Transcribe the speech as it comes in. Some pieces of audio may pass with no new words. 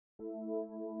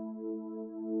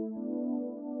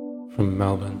From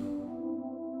Melbourne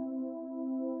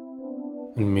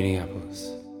and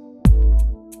Minneapolis.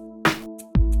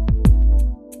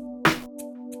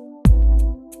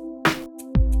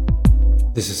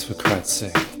 This is for Christ's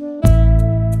sake.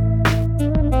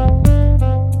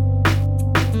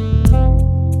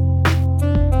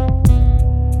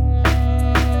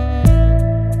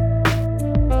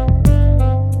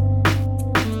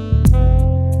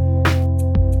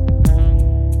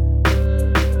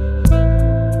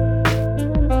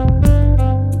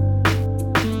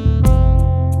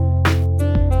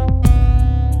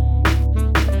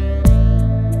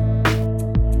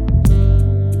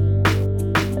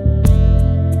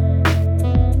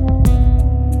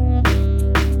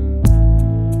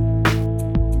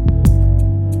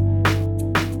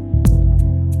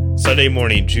 Sunday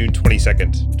morning, June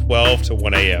 22nd, 12 to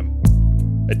 1 a.m.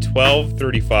 At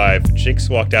 12:35, Jinx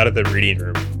walked out of the reading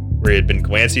room, where he had been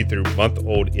glancing through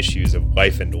month-old issues of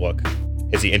Life and Look.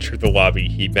 As he entered the lobby,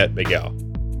 he met Miguel.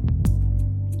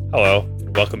 Hello,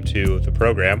 and welcome to the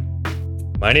program.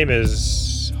 My name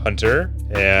is Hunter,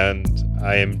 and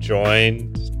I am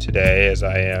joined today, as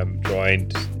I am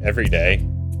joined every day,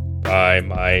 by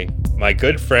my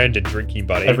good friend and drinking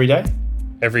buddy. Every day?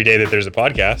 Every day that there's a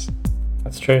podcast.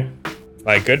 That's true.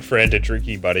 My good friend and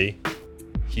drinking buddy,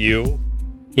 Hugh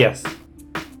Yes.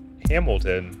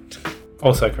 Hamilton.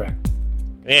 Also correct.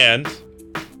 And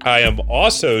I am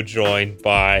also joined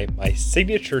by my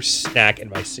signature snack and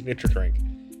my signature drink.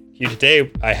 Hugh,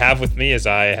 today I have with me, as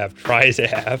I have tried to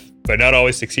have, but not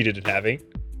always succeeded in having,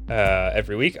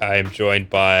 every week, I am joined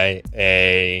by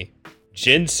a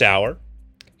gin sour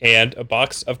and a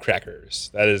box of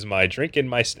crackers. That is my drink and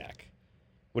my snack.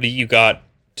 What do you got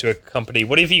to accompany?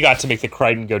 What have you got to make the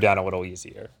Crichton go down a little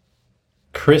easier?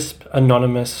 Crisp,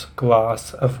 anonymous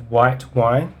glass of white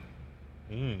wine.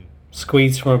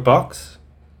 Squeezed from a box.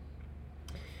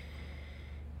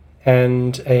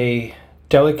 And a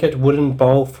delicate wooden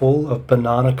bowl full of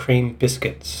banana cream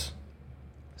biscuits.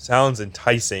 Sounds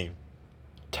enticing.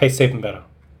 Tastes even better.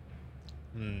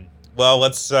 Well,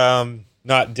 let's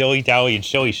not dilly-dally and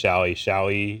shilly-shally, shall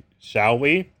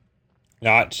we?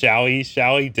 Not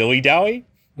shally, dilly-dally?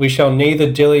 We shall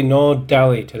neither dilly nor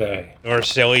dally today, Nor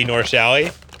shilly, nor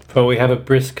shally? for we have a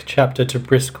brisk chapter to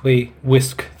briskly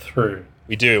whisk through.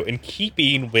 We do. In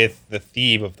keeping with the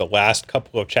theme of the last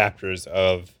couple of chapters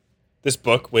of this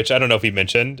book, which I don't know if he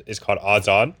mentioned, is called Odds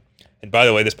On. And by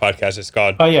the way, this podcast is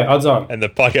called... Oh yeah, odds on. And the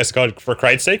podcast is called For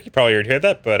Christ's Sake. You probably already heard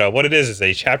that. But what it is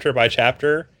a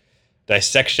chapter-by-chapter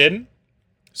dissection,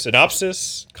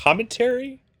 synopsis,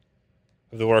 commentary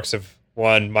of the works of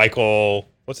one Michael...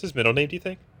 What's his middle name, do you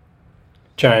think?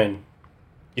 Joan.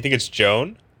 You think it's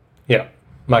Joan? Yeah.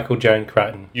 Michael Joan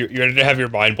Crichton. You're ready to have your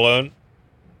mind blown?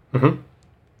 Mm-hmm.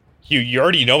 You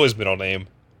already know his middle name.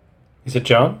 Is it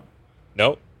John?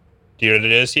 Nope. Do you know what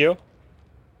it is, Hugh?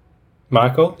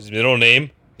 Michael? His middle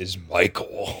name is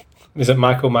Michael. Is it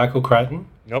Michael Crichton?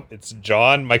 Nope, it's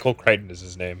John Michael Crichton is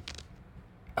his name.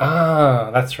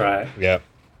 Ah, that's right. Yep.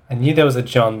 I knew there was a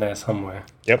John there somewhere.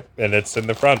 Yep, and it's in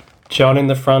the front. John in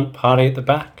the front, party at the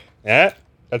back. Yeah,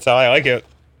 that's how I like it.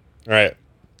 All right.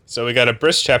 So we got a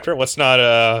brisk chapter. Let's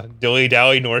not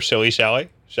dilly-dally nor shilly-shally.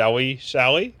 Shall we?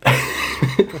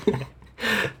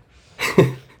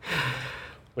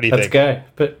 What do you Let's think? go.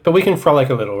 But we can frolic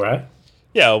a little, right?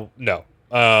 Yeah, no.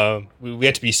 We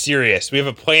have to be serious. We have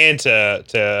a plan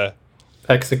to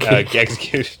Execute.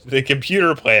 execute the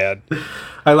computer plan.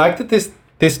 I like that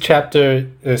this chapter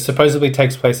supposedly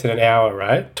takes place in an hour,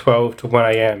 right? 12 to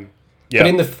 1 a.m. Yeah. But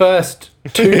in the first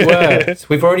two words,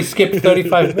 we've already skipped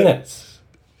 35 minutes.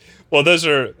 Well,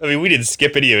 we didn't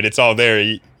skip any of it. It's all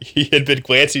there. He had been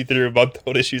glancing through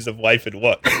month-old issues of Life and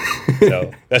Look.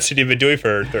 So that's what he'd been doing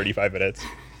for 35 minutes.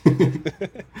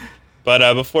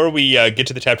 But before we get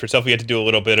to the chapter itself, we had to do a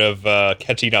little bit of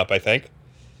catching up, I think.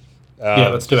 Yeah,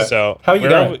 let's do it. So how are you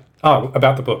where going? Oh,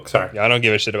 about the book, sorry. Yeah, I don't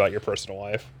give a shit about your personal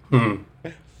life.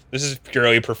 This is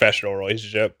purely a professional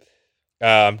relationship.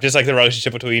 Just like the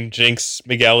relationship between Jinx,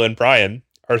 Miguel, and Brian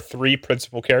are three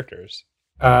principal characters.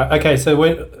 Okay, so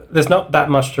there's not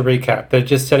that much to recap. They're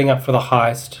just setting up for the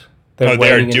heist. They're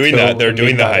doing that. They're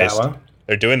doing the midnight heist. hour.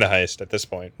 They're doing the heist at this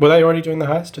point. Were they already doing the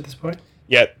heist at this point?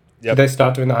 Yep. Did they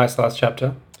start doing the heist last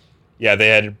chapter? Yeah, they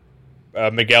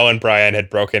had Miguel and Brian had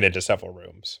broken into several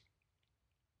rooms.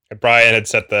 And Brian had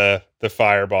set the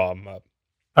firebomb up.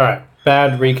 All right,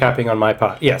 bad recapping on my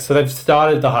part. Yeah, so they've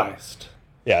started the heist.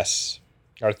 Yes.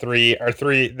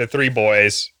 The three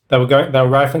boys. They were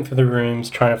rifling through the rooms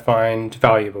trying to find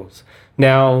valuables.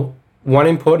 Now, one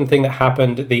important thing that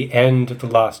happened at the end of the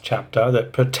last chapter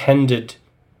that pretended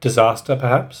disaster,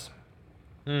 perhaps,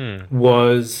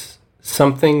 was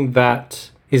something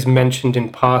that is mentioned in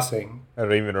passing. I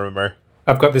don't even remember.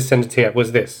 I've got this sentence here,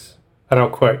 was this, and I'll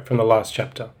quote from the last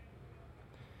chapter.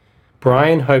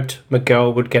 Brian hoped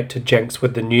Miguel would get to Jenks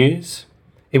with the news.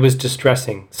 It was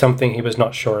distressing, something he was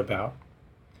not sure about.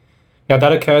 Now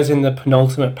that occurs in the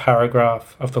penultimate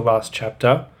paragraph of the last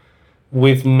chapter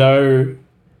with no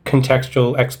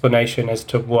contextual explanation as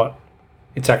to what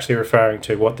it's actually referring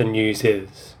to, what the news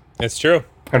is. It's true.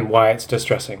 And why it's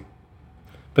distressing.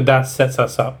 But that sets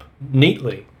us up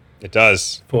neatly. It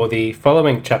does. For the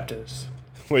following chapters.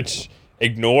 Which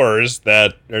ignores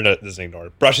that, or no, doesn't ignore,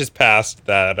 brushes past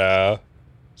that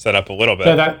setup a little bit.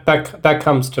 No, that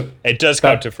comes to... It does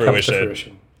come to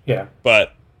fruition. Yeah.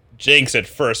 But Jenks at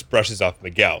first brushes off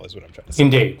Miguel, is what I'm trying to say.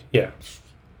 Indeed, yeah.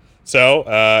 So,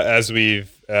 as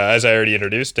I already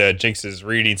introduced, Jenks is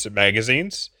reading some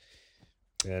magazines.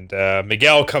 And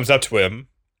Miguel comes up to him.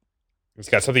 He's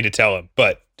got something to tell him.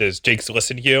 But does Jenks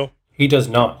listen to you? He does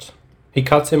not. He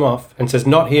cuts him off and says,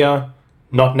 not here,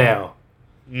 not now.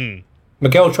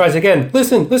 Miguel tries again.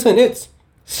 Listen, it's...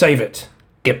 Save it.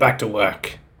 Get back to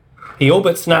work. He all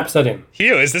but snaps at him.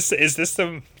 Hugh, is this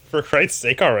some For Christ's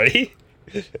Sake already?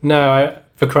 No,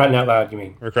 for crying out loud, you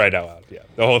mean? For crying out loud, yeah.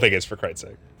 The whole thing is For Christ's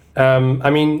Sake. I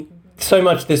mean, so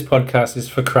much this podcast is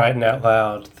for crying out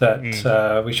loud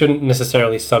that we shouldn't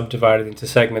necessarily subdivide it into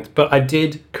segments. But I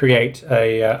did create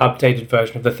a updated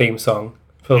version of the theme song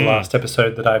for the last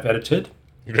episode that I've edited.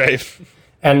 Great.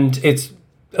 And it's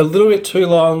a little bit too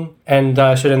long, and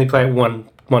I should only play it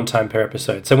one time per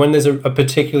episode. So when there's a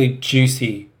particularly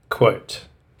juicy quote,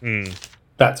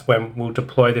 that's when we'll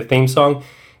deploy the theme song.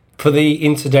 For the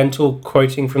incidental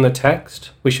quoting from the text,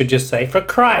 we should just say, for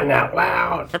crying out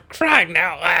loud. For crying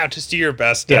out loud. Just do your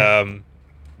best,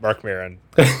 Mark Maron.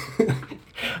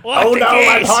 Oh no,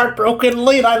 I'm heartbroken,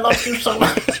 Lead. I love you so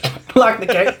much. Lock the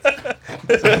gate.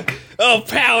 Oh,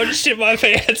 pound shit my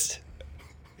pants.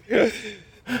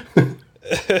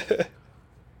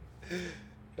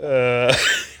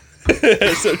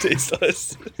 So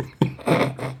tasteless.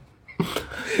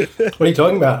 What are you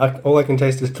talking about? All I can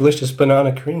taste is delicious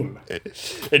banana cream.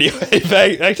 Anyway,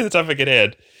 back to the topic at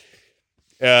hand.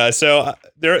 So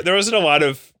there wasn't a lot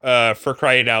of for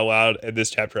crying out loud in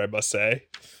this chapter, I must say.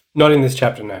 Not in this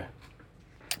chapter, no.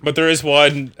 But there is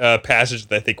one passage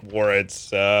that I think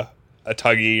warrants a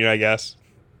tugging, I guess.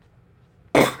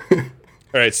 All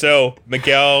right, so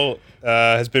Miguel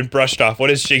has been brushed off. What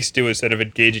does Jenks do instead of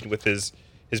engaging with his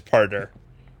partner?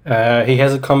 He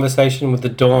has a conversation with the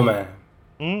doorman.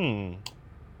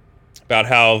 About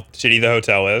how shitty the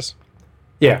hotel is.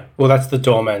 Yeah, well, that's the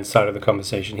doorman's side of the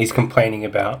conversation. He's complaining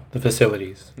about the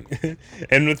facilities.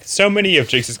 And with so many of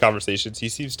Jenks' conversations, he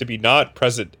seems to be not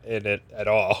present in it at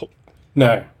all.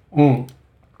 No.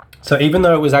 So even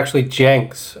though it was actually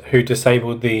Jenks who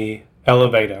disabled the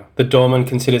elevator, the doorman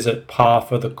considers it par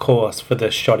for the course for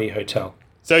the shoddy hotel.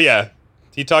 So yeah,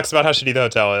 he talks about how shitty the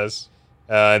hotel is.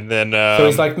 And then... so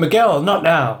he's like, Miguel, not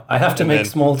now. I have to make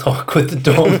small talk with the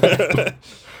doorman.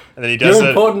 And then he does Your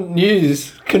important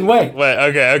news can wait. Wait,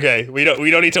 okay. We don't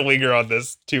need to linger on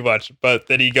this too much. But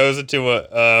then he goes into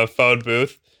a phone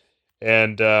booth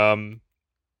and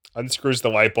unscrews the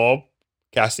light bulb,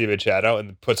 casts the image shadow,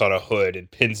 and puts on a hood and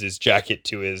pins his jacket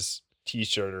to his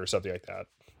t-shirt or something like that.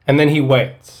 And then he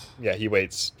waits. Yeah, he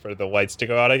waits for the lights to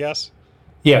go out, I guess.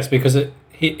 Yes, because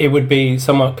it would be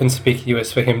somewhat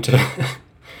conspicuous for him to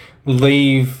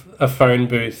leave a phone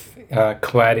booth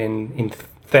clad in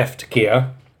theft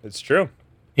gear. It's true.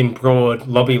 In broad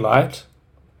lobby light.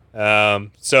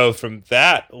 So from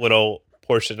that little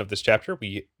portion of this chapter,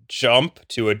 we jump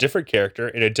to a different character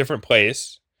in a different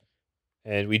place.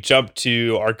 And we jump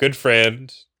to our good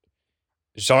friend,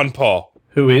 Jean-Paul.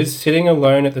 Who is sitting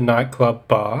alone at the nightclub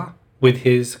bar with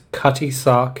his cutty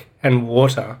sark and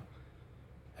water.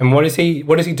 And what is he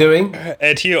doing?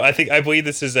 And Hugh, I believe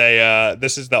this is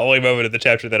the only moment of the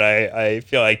chapter that I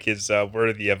feel like is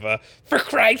worthy of for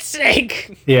Christ's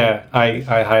sake. Yeah, I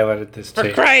highlighted this too.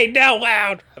 For crying out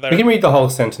loud. We can read the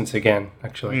whole sentence again,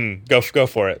 actually. Go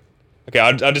for it. Okay,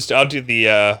 I'll do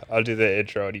the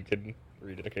intro and you can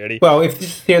read it. Okay, ready? Well, if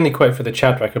this is the only quote for the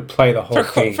chapter, I could play the whole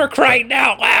thing. For crying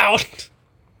out loud.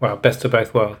 Wow, best of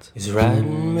both worlds. He's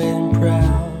riding red and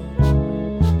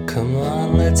proud. Come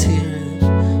on, let's hear it.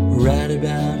 Right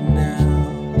about now,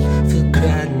 for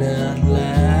crying out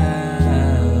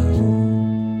loud.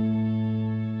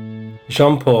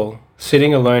 Jean-Paul,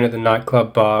 sitting alone at the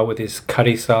nightclub bar with his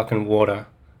cutty sark and water,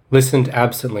 listened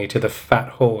absently to the fat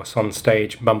horse on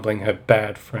stage mumbling her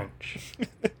bad French.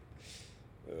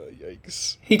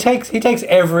 Yikes. He takes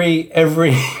every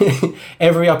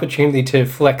every opportunity to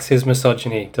flex his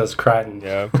misogyny, does Crichton.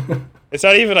 Yeah. It's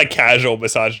not even like casual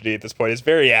misogyny at this point. It's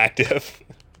very active.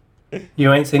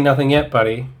 You ain't seen nothing yet,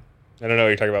 buddy. I don't know what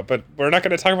you're talking about, but we're not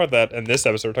going to talk about that in this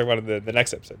episode. We're talking about it in the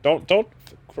next episode. Don't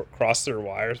cross their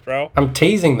wires, bro. I'm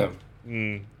teasing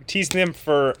them. Teasing them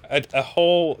for a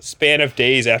whole span of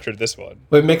days after this one.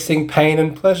 We're mixing pain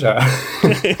and pleasure.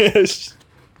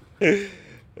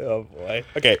 Oh boy.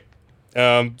 Okay.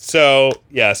 So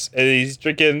yes, he's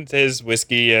drinking his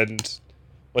whiskey and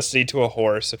listening to a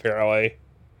horse, apparently,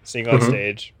 sing on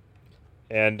stage.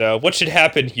 And what should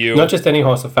happen, Hugh? Not just any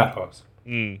horse, a fat horse.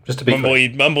 Just to be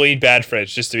clear. Mumbling bad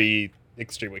French, just to be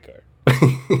extremely clear.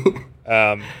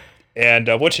 And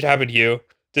what should happen, Hugh?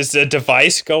 Does a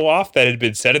device go off that had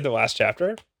been said in the last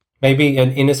chapter? Maybe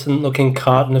an innocent-looking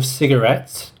carton of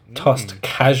cigarettes tossed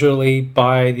casually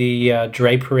by the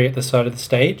drapery at the side of the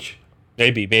stage.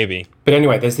 Maybe. But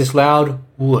anyway, there's this loud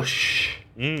whoosh,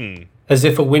 as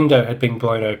if a window had been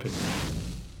blown open.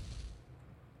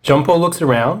 Jean-Paul looks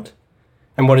around,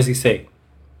 and what does he see?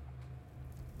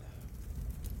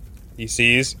 He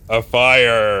sees a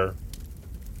fire.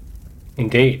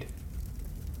 Indeed.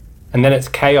 And then it's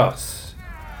chaos.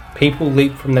 People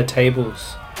leap from their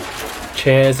tables.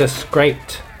 Chairs are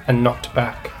scraped and knocked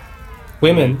back.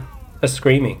 Women are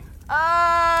screaming.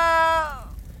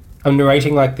 I'm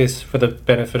narrating like this for the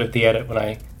benefit of the edit when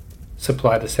I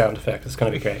supply the sound effect. It's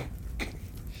going to be great.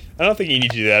 I don't think you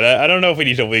need to do that. I don't know if we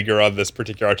need to linger on this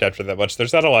particular chapter that much.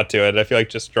 There's not a lot to it. I feel like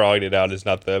just drawing it out is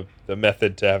not the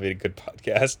method to having a good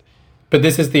podcast. But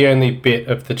this is the only bit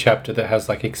of the chapter that has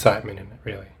like excitement in it,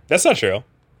 really. That's not true.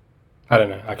 I don't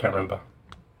know. I can't remember.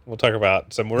 We'll talk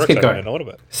about some more Let's keep excitement going. in a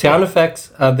little bit. Sound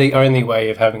effects are the only way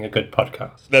of having a good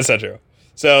podcast. That's not true.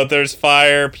 So there's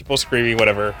fire, people screaming,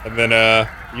 whatever. And then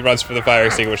he runs for the fire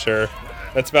extinguisher.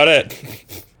 That's about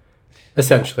it.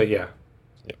 Essentially, yeah.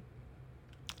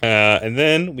 And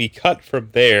then we cut from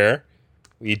there.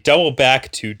 We double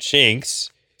back to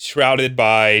Jinx, shrouded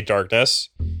by darkness.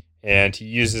 And he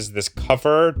uses this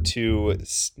cover to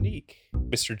sneak,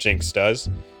 Mr. Jinx does,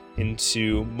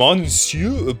 into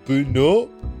Monsieur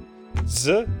Bernard's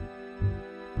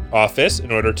office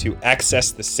in order to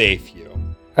access the safe, Hugh.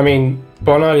 I mean,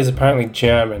 Bonnard is apparently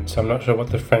German, so I'm not sure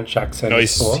what the French accent No,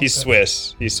 is for. he's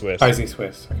Swiss. He's Swiss. Oh, is he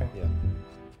Swiss? Okay. Yeah.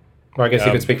 Well, I guess he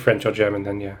could speak French or German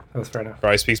then, yeah. That was fair enough.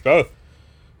 Probably speaks both.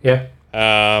 Yeah.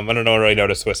 I don't really know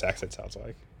what a Swiss accent sounds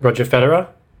like. Roger Federer?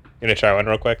 Gonna try one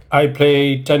real quick. I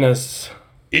play tennis.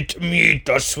 It's me,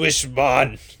 the Swiss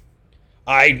man.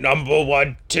 I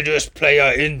 #1 tennis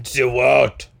player in the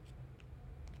world.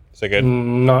 Is that good?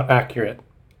 Not accurate.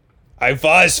 I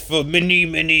was for many,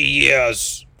 many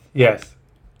years. Yes.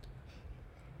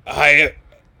 A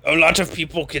lot of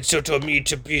people consider me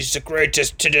to be the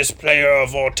greatest tennis player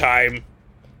of all time.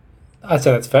 I'd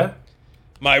say that's fair.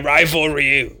 My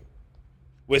rivalry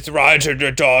with Roger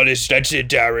Nadal is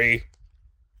legendary.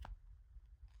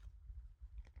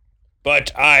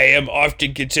 But I am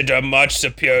often considered a much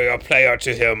superior player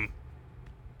to him.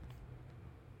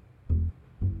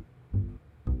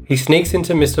 He sneaks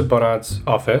into Mr. Bonnard's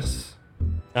office,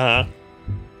 Uh-huh.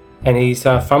 and he's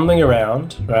fumbling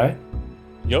around, right?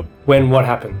 Yep. When what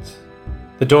happens?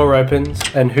 The door opens,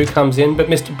 and who comes in but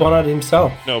Mr. Bonnard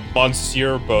himself, No,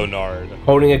 Monsieur Bonnard.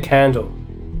 holding a candle.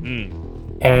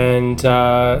 And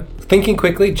thinking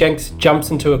quickly, Jenks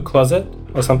jumps into a closet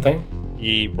or something.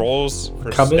 He rolls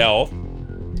for Cupboard? stealth.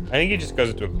 I think he just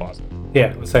goes into a closet.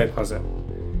 Yeah, let's say a closet.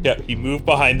 Yeah, he moved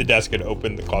behind the desk and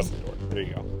opened the closet door. There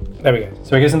you go. There we go.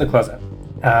 So he goes in the closet.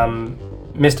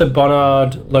 Mr.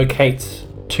 Bonnard locates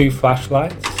 2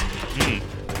 flashlights.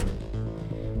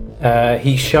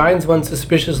 He shines one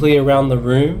suspiciously around the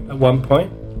room at one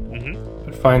point,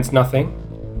 but finds nothing,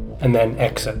 and then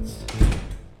exits.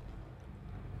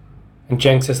 And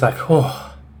Jenks is like,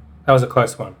 oh, that was a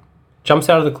close one. Jumps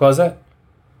out of the closet,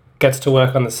 gets to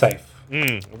work on the safe.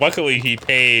 Luckily, he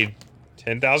paid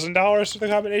 $10,000 for the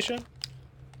combination.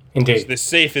 Indeed. The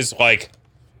safe is like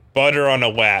butter on a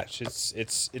latch.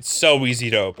 It's so easy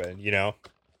to open, you know.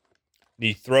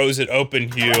 He throws it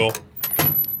open, Hugh.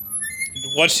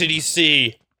 What should he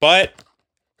see? But,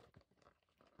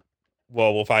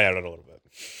 well, we'll find out in a little bit.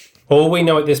 All we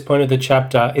know at this point of the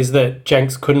chapter is that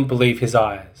Jenks couldn't believe his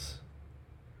eyes.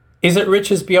 Is it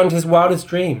riches beyond his wildest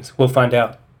dreams? We'll find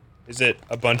out. Is it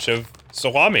a bunch of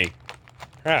salami?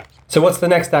 Perhaps. So what's the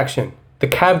next action? The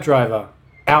cab driver,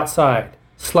 outside,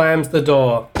 slams the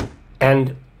door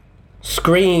and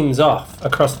screams off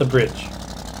across the bridge.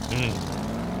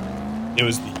 It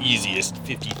was the easiest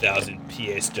 50,000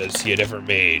 piastres he had ever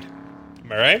made.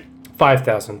 Am I right?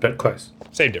 5,000, but close.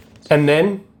 Same difference. And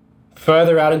then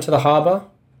Further out into the harbor,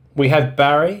 we have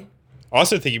Barry.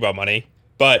 Also thinking about money,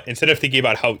 but instead of thinking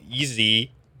about how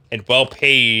easy and well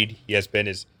paid he has been,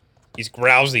 he's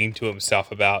grousing to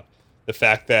himself about the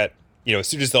fact that, you know, as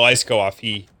soon as the lights go off,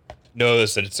 he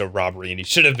knows that it's a robbery and he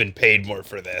should have been paid more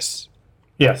for this.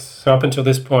 Yes, so up until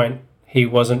this point, he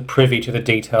wasn't privy to the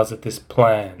details of this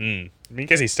plan. I mean, I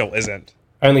guess he still isn't.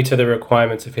 Only to the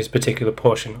requirements of his particular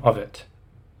portion of it.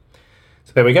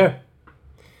 So there we go.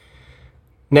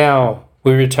 Now,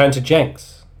 we return to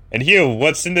Jenks. And Hugh,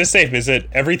 what's in this safe? Is it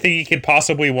everything he could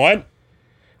possibly want?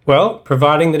 Well,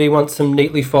 providing that he wants some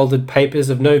neatly folded papers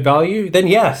of no value, then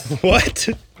yes. What?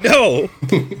 No.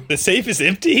 The safe is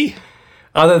empty?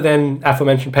 Other than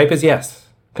aforementioned papers, yes.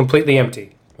 Completely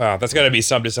empty. Wow, that's got to be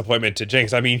some disappointment to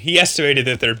Jinx. I mean, he estimated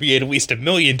that there'd be at least $1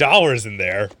 million in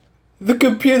there. The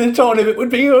computer told him it would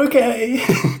be okay.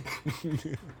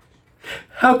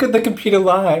 How could the computer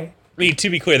lie? I mean, to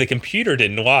be clear, the computer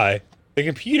didn't lie. The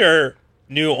computer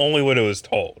knew only what it was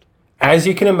told. As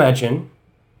you can imagine,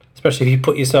 especially if you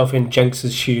put yourself in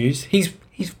Jenks's shoes, he's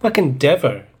fucking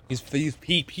Devo. He's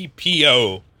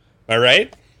P-O. Am I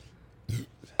right?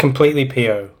 Completely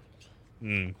PO.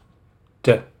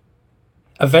 Duh.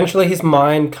 Eventually his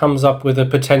mind comes up with a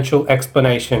potential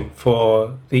explanation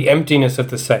for the emptiness of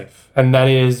the safe. And that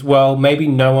is, well, maybe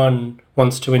no one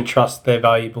wants to entrust their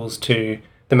valuables to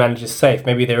the manager's safe.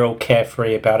 Maybe they're all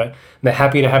carefree about it. And they're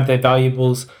happy to have their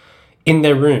valuables in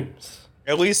their rooms.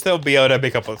 At least they'll be able to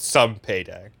make up with some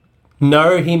payday.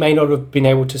 No, he may not have been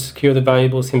able to secure the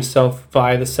valuables himself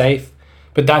via the safe.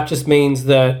 But that just means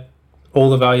that all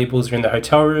the valuables are in the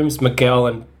hotel rooms. Miguel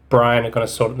and Brian are going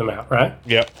to sort them out, right?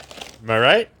 Yep. Am I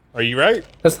right? Are you right?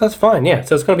 That's fine, yeah.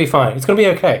 So it's going to be fine. It's going to be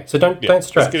okay. So don't stress.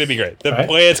 It's going to be great. The right?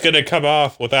 plan's going to come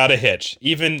off without a hitch.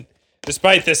 Even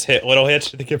despite this little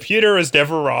hitch, the computer is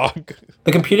never wrong.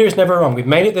 The computer is never wrong. We've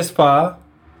made it this far,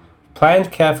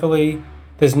 planned carefully.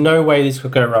 There's no way this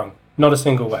could go wrong. Not a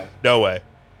single way. No way.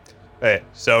 Hey,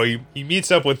 so he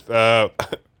meets up with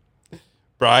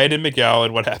Brian and Miguel,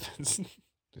 and what happens?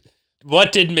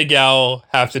 What did Miguel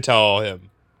have to tell him?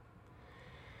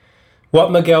 What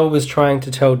Miguel was trying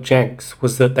to tell Jenks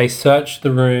was that they searched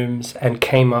the rooms and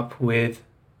came up with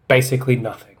basically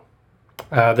nothing.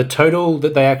 The total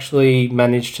that they actually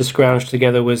managed to scrounge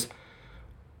together was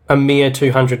a mere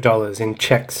 $200 in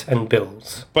checks and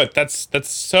bills. But that's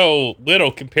so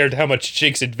little compared to how much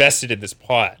Jinx invested in this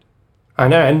plot. I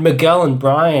know, and Miguel and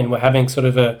Brian were having sort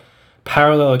of a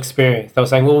parallel experience. They were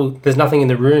saying, well, there's nothing in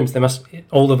the rooms.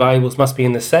 All the valuables must be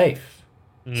in the safe.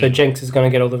 So Jenks is going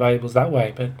to get all the valuables that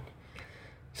way. But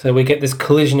so we get this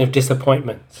collision of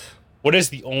disappointments. What is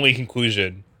the only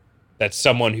conclusion that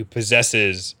someone who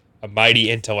possesses a mighty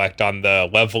intellect on the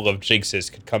level of Jinx's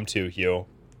could come to, Hugh?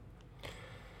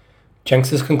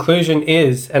 Jenks's conclusion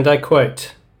is, and I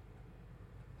quote,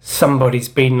 "Somebody's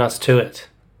beaten us to it.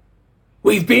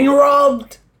 We've been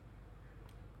robbed!"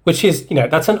 Which is,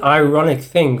 that's an ironic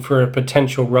thing for a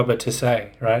potential robber to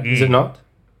say, right? Is it not?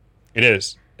 It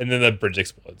is. And then the bridge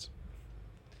explodes.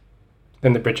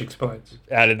 Then the bridge explodes.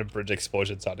 Add in a bridge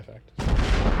explosion sound effect.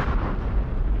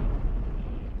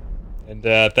 And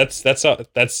that's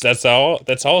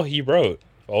all he wrote,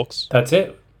 folks. That's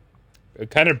it. A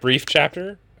kind of brief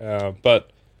chapter, but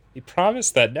he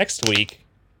promised that next week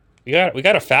we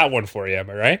got a fat one for you. Am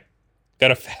I right?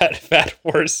 Got a fat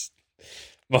horse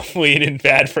mumbling in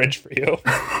bad French for you.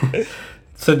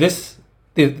 So this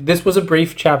was a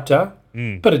brief chapter,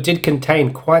 but it did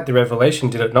contain quite the revelation,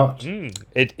 did it not?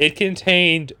 It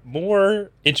contained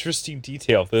more interesting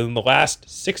detail than the last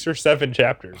 6 or 7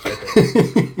 chapters, I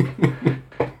think.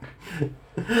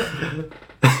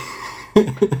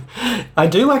 I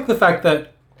do like the fact that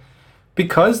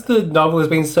because the novel has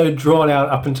been so drawn out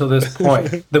up until this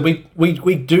point, that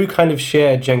we do kind of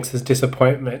share Jenks's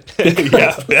disappointment.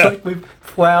 Yeah. Like we've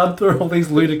plowed through all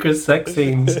these ludicrous sex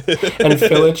scenes and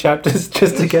filler chapters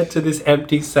just to get to this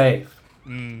empty safe.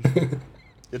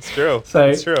 It's true. So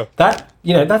it's true. That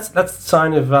that's a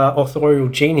sign of authorial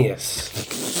genius.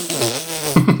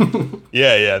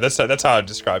 Yeah. That's how I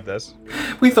describe this.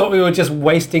 We thought we were just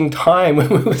wasting time when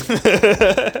we were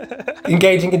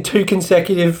engaging in 2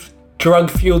 consecutive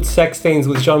drug-fueled sex scenes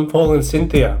with Jean-Paul and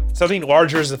Cynthia. Something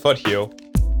larger is afoot, Hugh.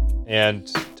 And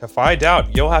to find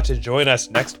out, you'll have to join us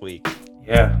next week.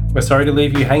 Yeah, we're sorry to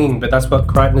leave you hanging, but that's what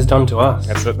Crichton has done to us.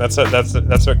 That's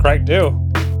what Crichton do,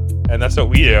 and that's what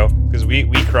we do because we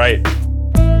Crichton.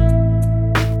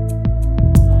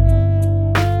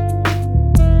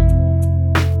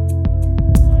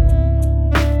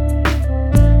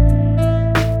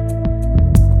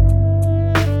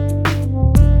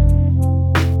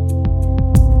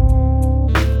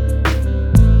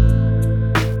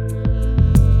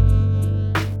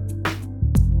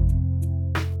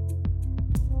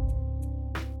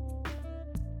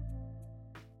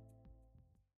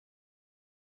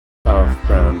 of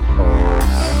brown hole.